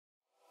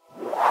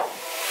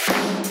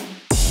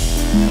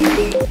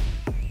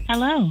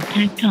Hello,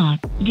 Packtalk,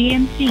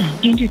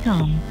 DMC,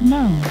 Intercom,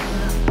 mode.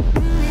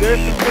 There's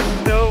some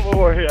good snow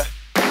over here.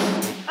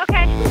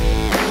 Okay,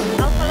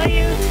 I'll follow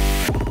you.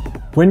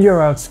 When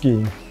you're out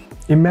skiing,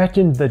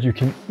 imagine that you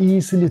can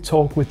easily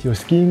talk with your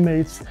skiing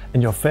mates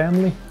and your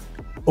family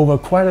over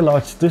quite a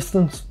large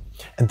distance,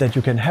 and that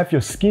you can have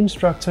your ski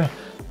instructor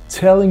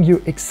telling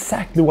you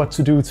exactly what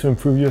to do to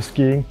improve your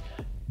skiing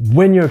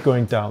when you're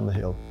going down the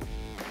hill.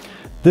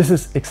 This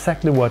is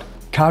exactly what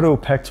Cardo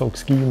Packtalk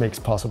Ski makes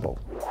possible.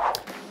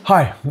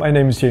 Hi, my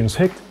name is James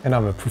Hecht and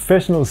I'm a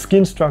professional ski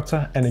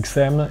instructor and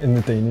examiner in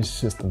the Danish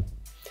system.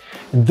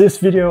 In this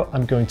video,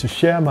 I'm going to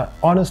share my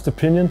honest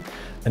opinion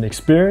and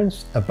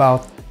experience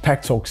about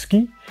Packtalk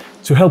Ski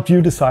to help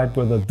you decide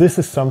whether this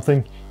is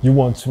something you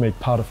want to make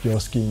part of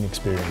your skiing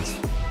experience.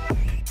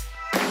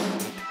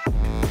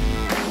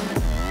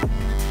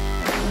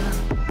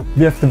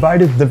 We have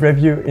divided the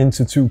review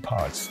into two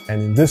parts, and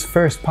in this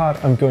first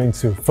part I'm going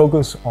to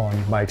focus on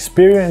my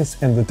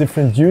experience and the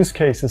different use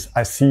cases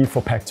I see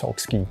for Packtalk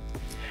Ski.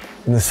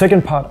 In the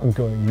second part I'm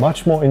going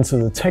much more into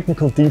the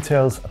technical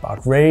details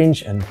about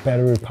range and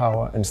battery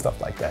power and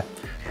stuff like that.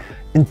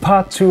 In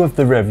part 2 of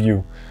the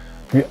review,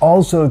 we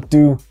also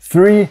do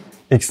 3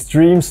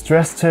 extreme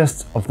stress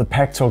tests of the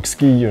Packtalk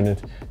Ski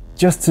unit,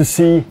 just to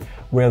see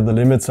where the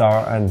limits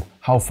are and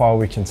how far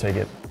we can take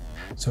it.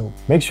 So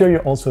make sure you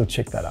also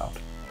check that out.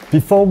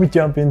 Before we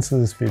jump into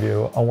this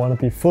video, I want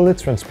to be fully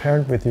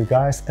transparent with you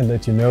guys and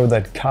let you know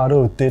that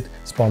Cardo did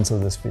sponsor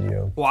this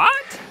video.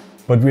 What?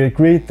 But we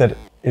agreed that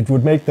it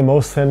would make the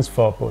most sense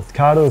for both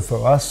Cardo,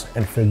 for us,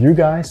 and for you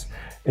guys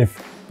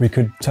if we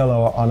could tell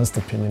our honest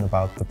opinion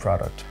about the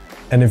product.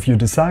 And if you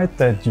decide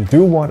that you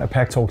do want a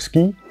Packtalk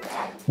Ski,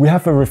 we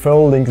have a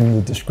referral link in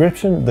the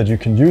description that you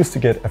can use to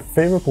get a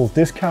favorable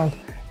discount,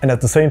 and at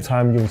the same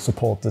time you'll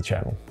support the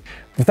channel.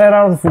 With that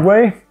out of the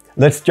way,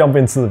 let's jump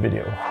into the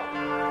video.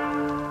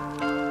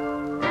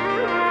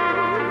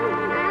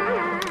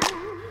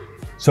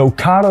 So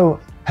Cardo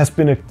has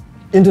been an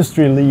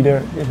industry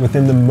leader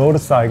within the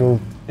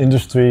motorcycle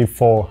industry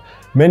for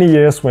many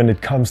years when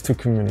it comes to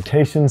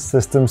communication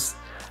systems.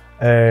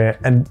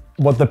 And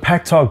what the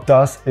Packtalk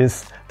does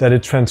is that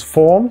it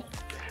transforms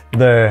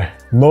the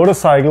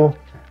motorcycle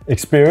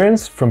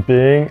experience from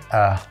being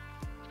a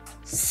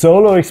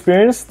solo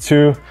experience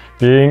to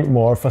being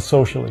more of a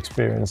social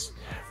experience,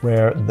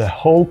 where the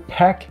whole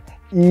pack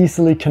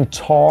easily can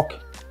talk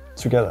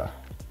together.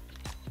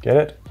 Get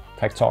it?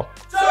 Packtalk.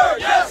 Sir,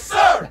 yes,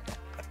 sir!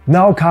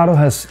 Now Cardo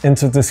has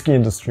entered the ski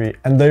industry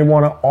and they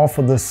want to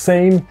offer the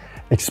same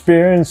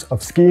experience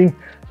of skiing,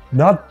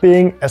 not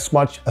being as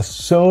much a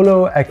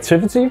solo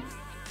activity,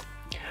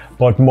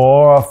 but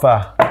more of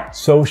a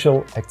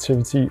social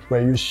activity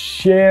where you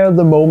share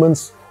the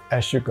moments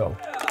as you go.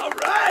 All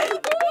right!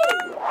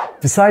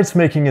 Besides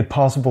making it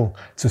possible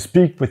to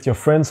speak with your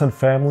friends and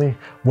family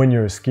when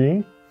you're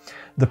skiing,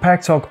 the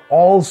Packtalk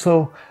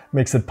also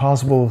makes it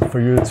possible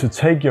for you to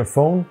take your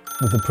phone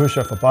with the push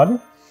of a button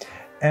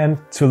and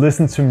to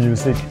listen to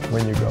music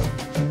when you go.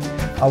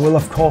 I will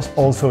of course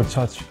also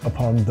touch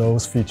upon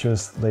those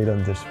features later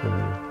in this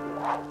review.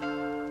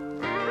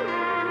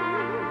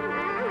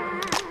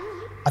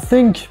 I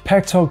think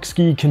Packtalk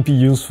Ski can be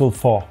useful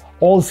for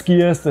all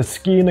skiers that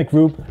ski in a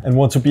group and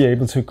want to be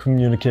able to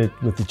communicate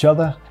with each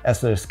other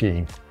as they're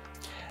skiing.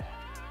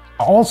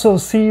 I also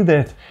see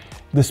that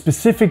the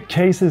specific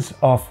cases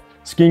of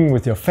skiing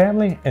with your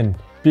family and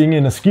being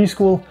in a ski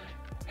school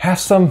have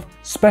some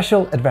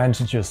special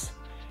advantages.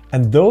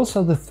 And those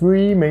are the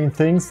 3 main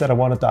things that I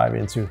want to dive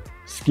into.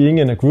 Skiing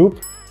in a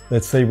group,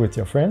 let's say with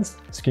your friends,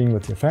 skiing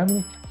with your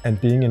family, and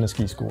being in a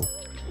ski school.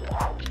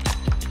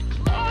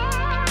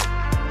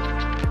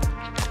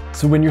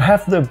 So when you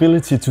have the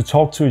ability to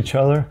talk to each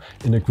other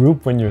in a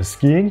group when you're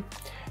skiing,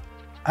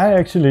 I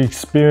actually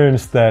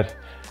experienced that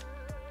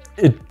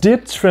it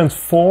did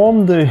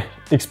transform the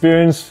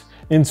experience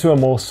into a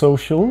more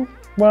social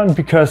one,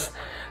 because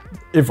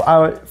if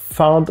I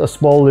found a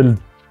small little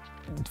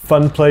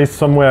fun place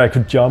somewhere I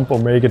could jump or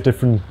make a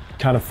different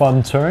kind of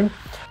fun turn,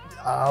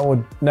 I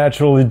would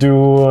naturally do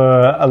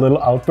a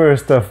little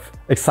outburst of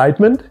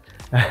excitement.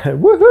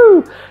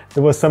 Woohoo! It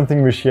was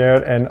something we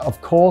shared, and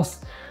of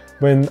course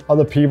when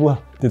other people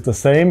did the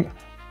same,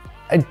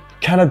 I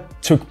kind of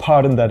took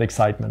part in that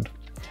excitement.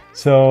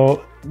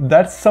 So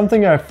that's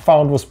something I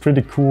found was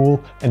pretty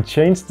cool and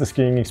changed the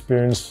skiing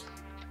experience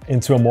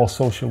into a more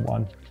social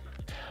one.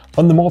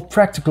 On the more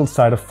practical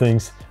side of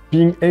things,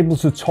 being able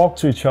to talk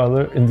to each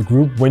other in the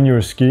group when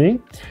you're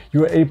skiing,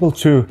 you're able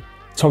to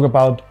talk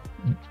about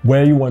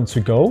where you want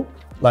to go.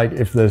 Like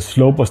if the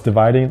slope was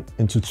dividing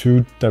into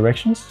 2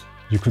 directions,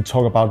 you could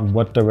talk about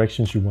what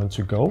directions you want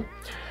to go.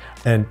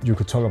 And you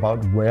could talk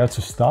about where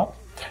to stop.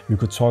 You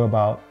could talk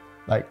about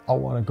like, I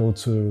want to go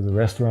to the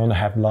restaurant and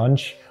have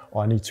lunch,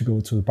 or I need to go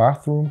to the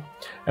bathroom.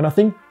 And I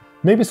think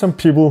maybe some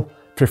people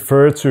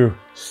prefer to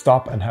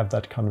stop and have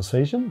that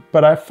conversation,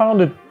 but I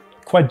found it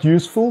quite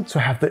useful to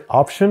have the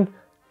option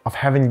of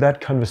having that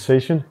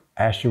conversation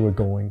as you were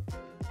going.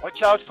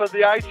 Watch out for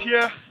the ice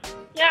here.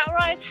 Yeah, all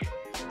right.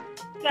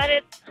 Got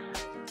it.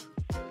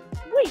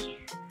 Whee!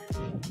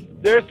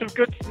 There's some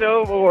good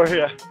snow over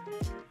here.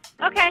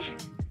 Okay,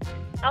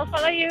 I'll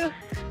follow you.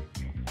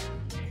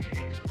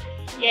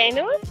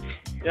 Janus,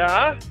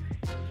 Yeah?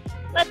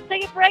 let's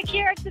take a break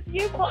here at the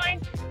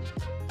viewpoint.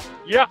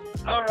 Yeah,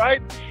 all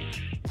right.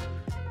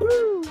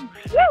 Woo!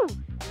 Woo!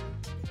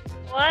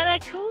 What a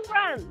cool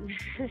run!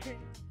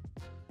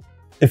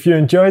 If you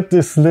enjoyed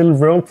this little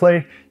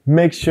roleplay,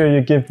 make sure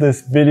you give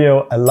this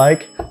video a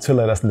like to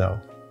let us know.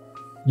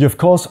 You of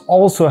course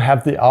also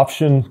have the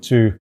option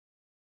to,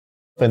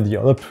 and the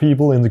other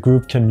people in the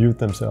group can mute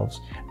themselves.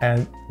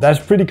 And that's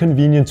pretty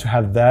convenient to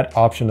have that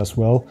option as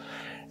well.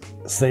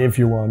 Say if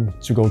you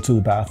want to go to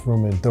the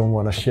bathroom and don't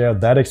want to share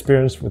that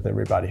experience with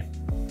everybody.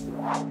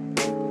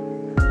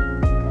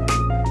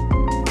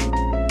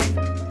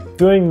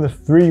 During the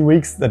 3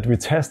 weeks that we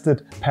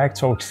tested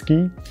Packtalk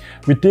Ski,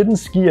 we didn't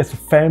ski as a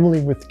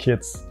family with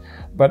kids,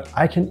 but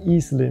I can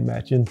easily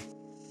imagine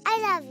I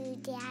love you,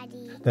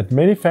 Daddy. that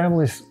many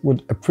families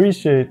would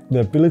appreciate the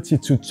ability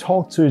to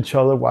talk to each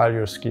other while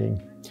you're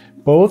skiing,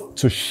 both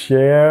to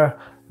share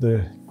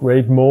the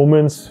great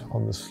moments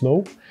on the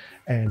slope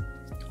and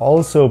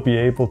also be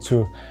able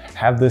to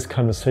have this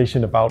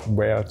conversation about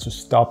where to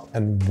stop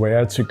and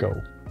where to go.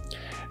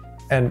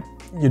 And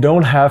you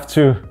don't have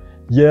to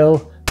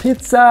yell,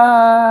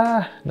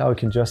 "Pizza!" Now you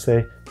can just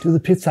say, "Do the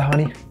pizza,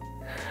 honey."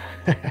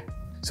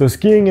 So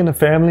skiing in a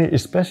family,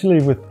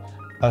 especially with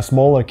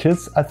smaller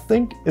kids, I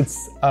think it's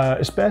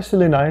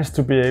especially nice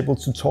to be able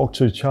to talk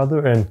to each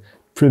other and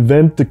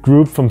prevent the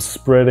group from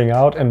spreading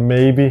out and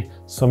maybe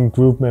some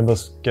group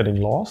members getting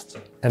lost.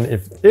 And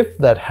if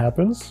that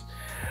happens,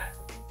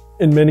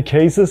 in many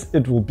cases,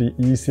 it will be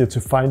easier to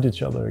find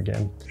each other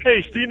again.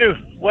 Hey,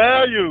 Stine, where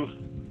are you?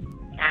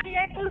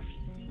 Janus,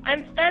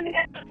 I'm standing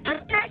at the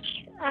deck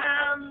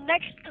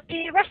next to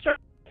the restaurant.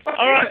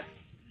 All right.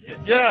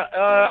 Yeah,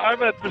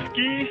 I'm at the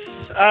skis.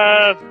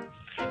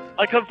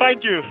 I can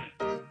find you.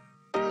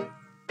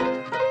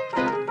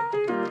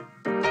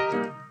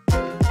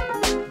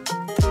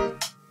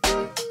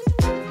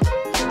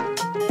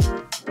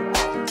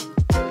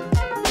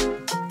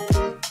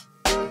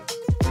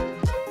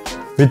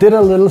 We did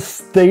a little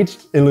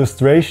staged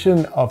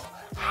illustration of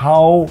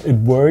how it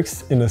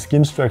works in a ski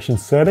instruction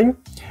setting,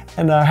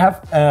 and I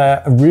have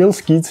a real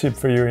ski tip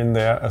for you in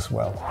there as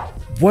well.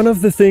 One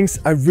of the things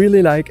I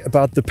really like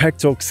about the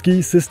Packtalk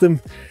Ski system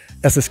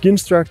as a ski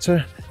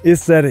instructor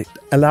is that it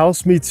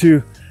allows me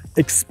to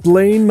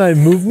explain my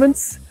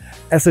movements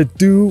as I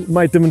do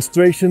my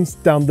demonstrations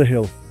down the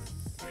hill.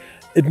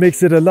 It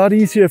makes it a lot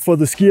easier for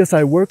the skiers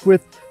I work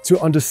with to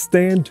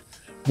understand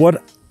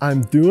what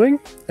I'm doing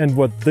and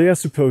what they are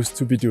supposed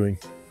to be doing.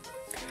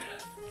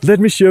 Let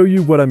me show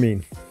you what I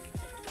mean.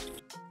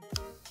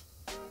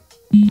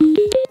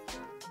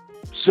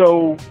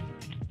 So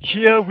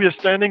here we are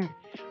standing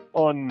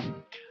on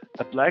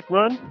a black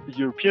run, the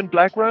European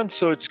black run,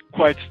 so it's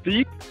quite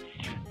steep.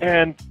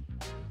 And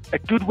a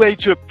good way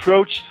to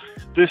approach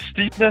this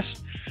steepness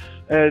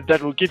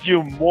that will give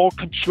you more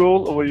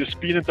control over your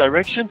speed and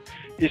direction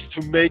is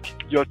to make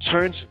your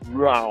turns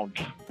round.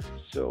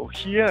 So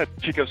here I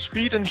pick up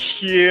speed and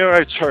here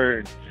I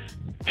turn.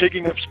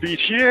 Picking up speed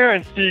here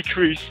and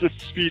decrease the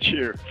speed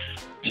here.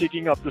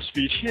 Picking up the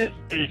speed here,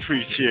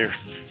 decrease here.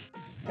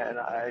 And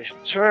I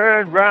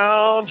turn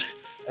round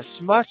as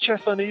much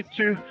as I need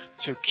to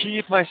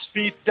keep my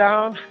speed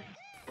down.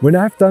 When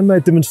I've done my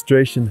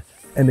demonstration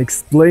and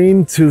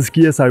explained to the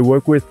skiers I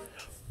work with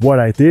what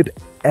I did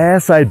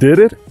as I did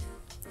it,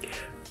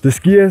 the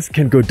skiers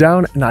can go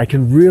down and I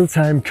can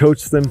real-time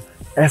coach them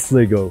as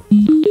they go.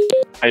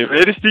 Are you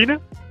ready, Stine?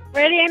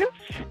 Ready, Janus?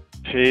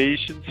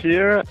 Patience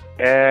here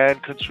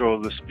and control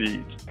the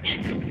speed.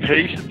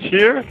 Patience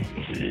here.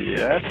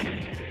 Yes.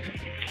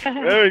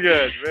 Very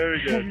good,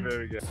 very good,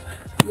 very good.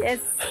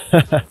 Yes.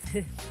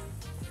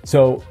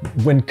 So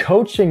when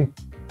coaching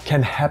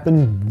can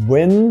happen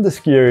when the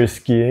skier is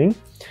skiing,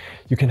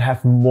 you can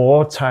have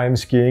more time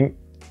skiing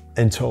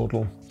in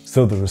total.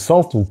 So the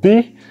result will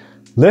be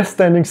less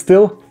standing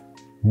still,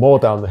 more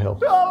down the hill.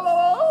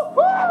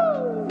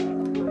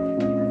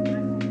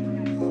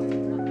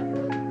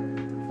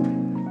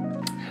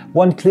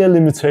 One clear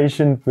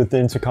limitation with the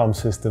Intercom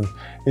system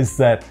is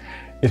that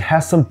it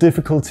has some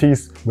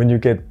difficulties when you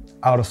get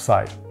out of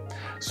sight.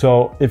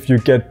 So if you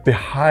get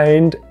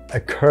behind a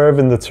curve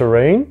in the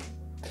terrain,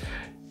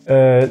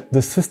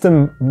 the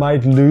system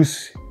might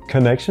lose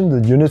connection,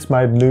 the units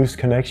might lose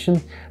connection,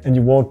 and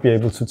you won't be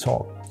able to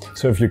talk.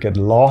 So if you get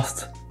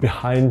lost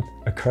behind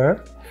a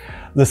curve,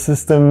 the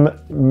system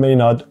may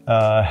not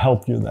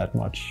help you that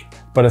much.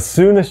 But as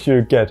soon as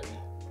you get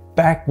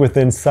back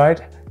within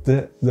sight,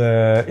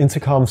 the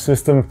intercom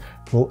system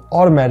will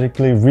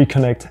automatically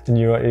reconnect and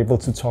you are able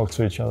to talk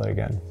to each other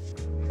again.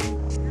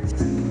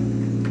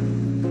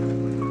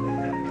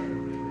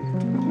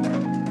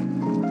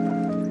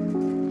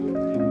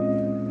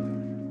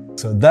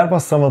 So that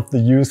was some of the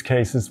use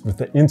cases with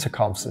the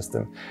intercom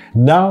system.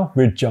 Now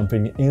we're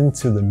jumping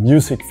into the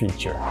music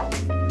feature.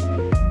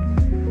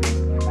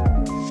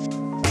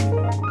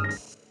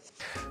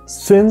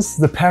 Since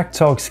the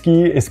Packtalk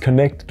Ski is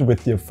connected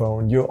with your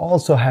phone, you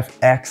also have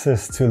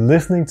access to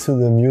listening to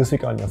the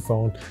music on your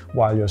phone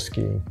while you're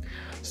skiing.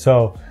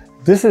 So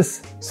this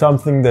is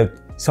something that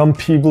some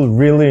people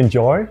really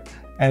enjoy,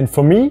 and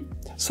for me,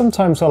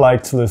 sometimes I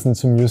like to listen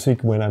to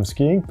music when I'm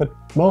skiing, but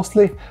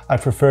mostly I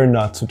prefer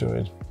not to do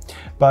it.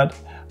 But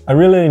I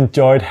really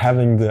enjoyed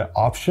having the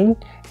option,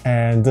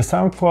 and the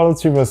sound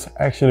quality was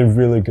actually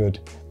really good.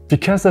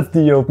 Because of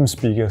the open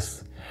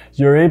speakers,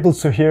 you're able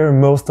to hear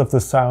most of the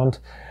sound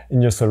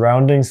in your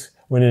surroundings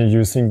when you're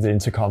using the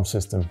intercom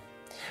system.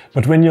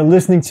 But when you're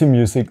listening to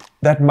music,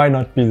 that might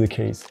not be the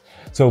case.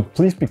 So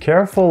please be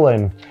careful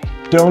and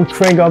don't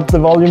crank up the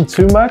volume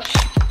too much,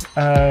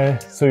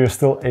 so you're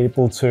still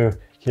able to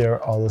hear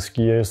all the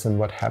skiers and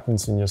what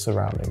happens in your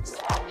surroundings.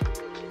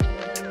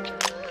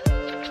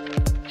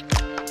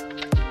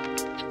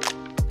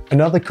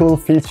 Another cool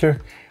feature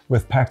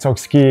with Packtalk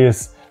Ski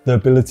is the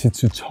ability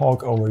to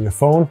talk over your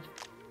phone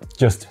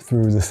just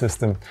through the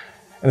system.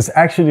 And it's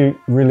actually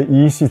really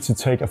easy to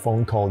take a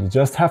phone call. You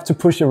just have to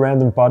push a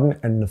random button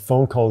and the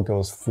phone call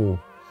goes through.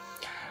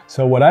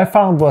 So what I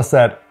found was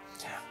that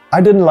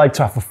I didn't like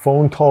to have a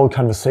phone call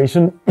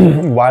conversation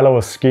while I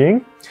was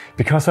skiing,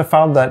 because I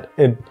found that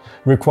it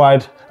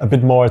required a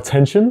bit more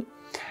attention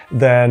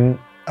than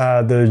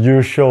the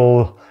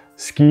usual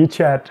ski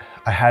chat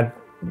I had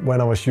when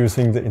I was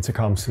using the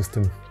intercom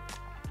system.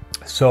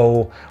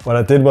 So what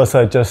I did was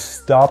I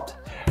just stopped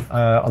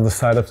on the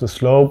side of the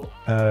slope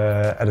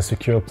at a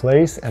secure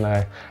place, and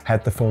I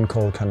had the phone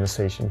call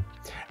conversation.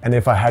 And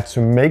if I had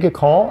to make a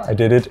call, I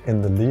did it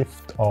in the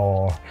lift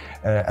or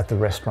at the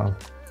restaurant.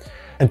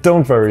 And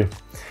don't worry,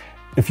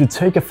 if you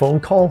take a phone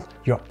call,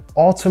 you're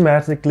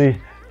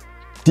automatically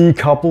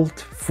decoupled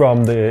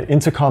from the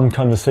intercom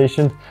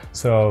conversation,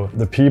 so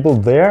the people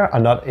there are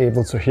not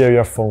able to hear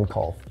your phone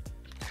call.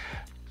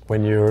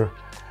 When you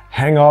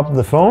hang up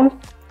the phone,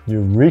 you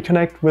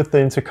reconnect with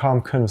the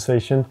intercom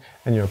conversation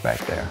and you're back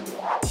there.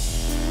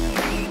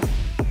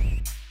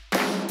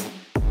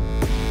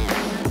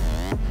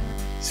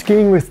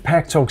 Skiing with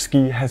Packtalk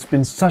Ski has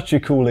been such a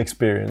cool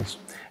experience,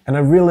 and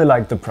I really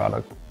like the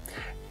product.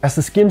 As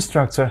a ski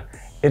instructor,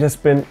 it has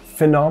been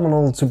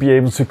phenomenal to be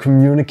able to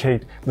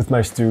communicate with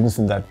my students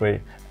in that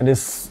way, and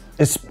it's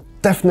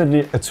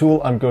definitely a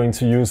tool I'm going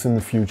to use in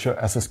the future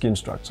as a ski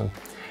instructor.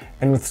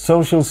 And with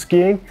social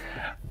skiing,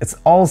 it's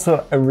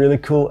also a really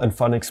cool and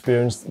fun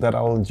experience that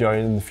I'll enjoy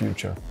in the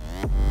future.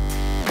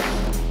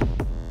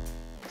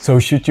 So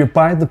should you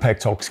buy the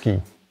Packtalk Ski?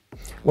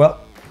 Well,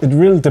 it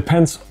really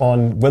depends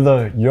on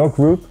whether your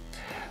group,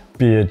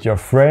 be it your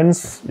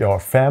friends, your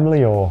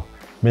family, or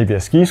maybe a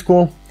ski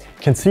school,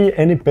 can see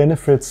any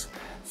benefits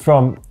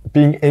from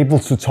being able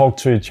to talk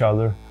to each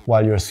other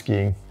while you're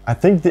skiing. I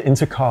think the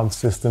intercom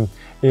system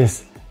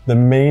is the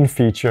main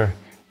feature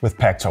with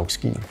Packtalk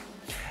Ski.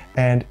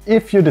 And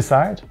if you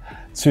decide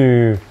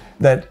to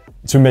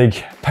make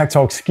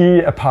Packtalk Ski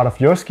a part of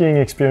your skiing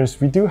experience,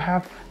 we do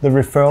have the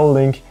referral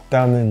link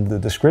down in the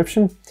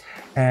description.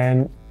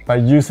 And by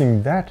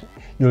using that,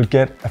 you'll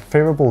get a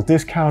favorable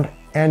discount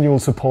and you'll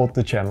support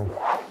the channel.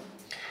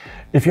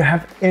 If you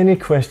have any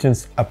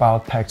questions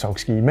about Packtalk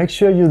Ski, make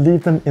sure you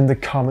leave them in the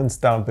comments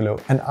down below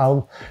and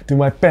I'll do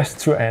my best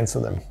to answer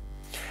them.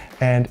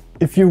 And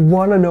if you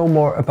want to know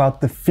more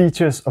about the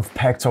features of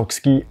Packtalk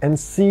Ski and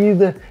see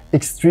the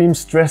extreme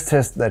stress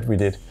test that we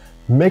did,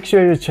 make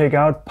sure you check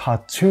out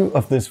part 2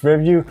 of this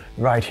review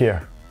right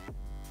here.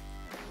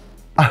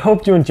 I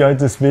hope you enjoyed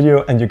this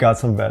video and you got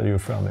some value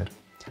from it.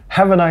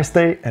 Have a nice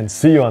day and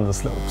see you on the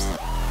slopes.